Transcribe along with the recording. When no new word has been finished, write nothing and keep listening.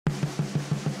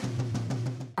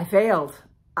I failed.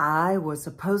 I was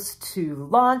supposed to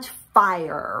launch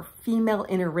FIRE, Female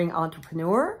Inner Ring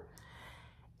Entrepreneur,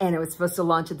 and it was supposed to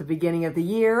launch at the beginning of the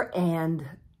year, and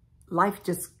life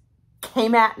just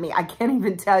came at me. I can't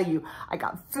even tell you. I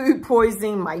got food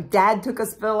poisoning. My dad took a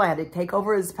spill. I had to take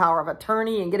over his power of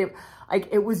attorney and get it.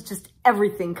 It was just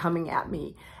everything coming at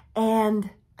me, and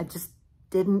I just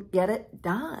didn't get it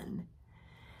done.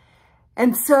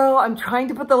 And so I'm trying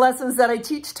to put the lessons that I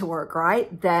teach to work,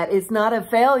 right? That it's not a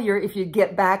failure if you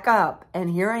get back up. And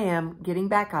here I am getting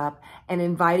back up and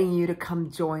inviting you to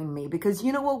come join me, because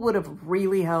you know what would have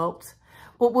really helped?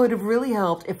 What would have really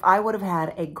helped if I would have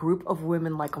had a group of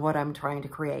women like what I'm trying to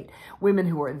create. Women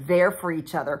who are there for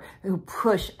each other, who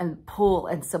push and pull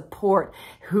and support,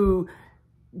 who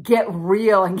get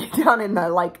real and get down in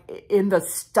the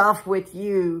stuff with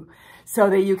you, so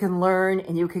that you can learn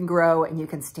and you can grow and you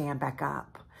can stand back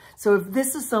up. So if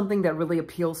this is something that really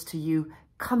appeals to you,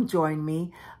 come join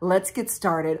me. Let's get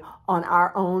started on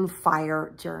our own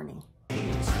FIRE journey.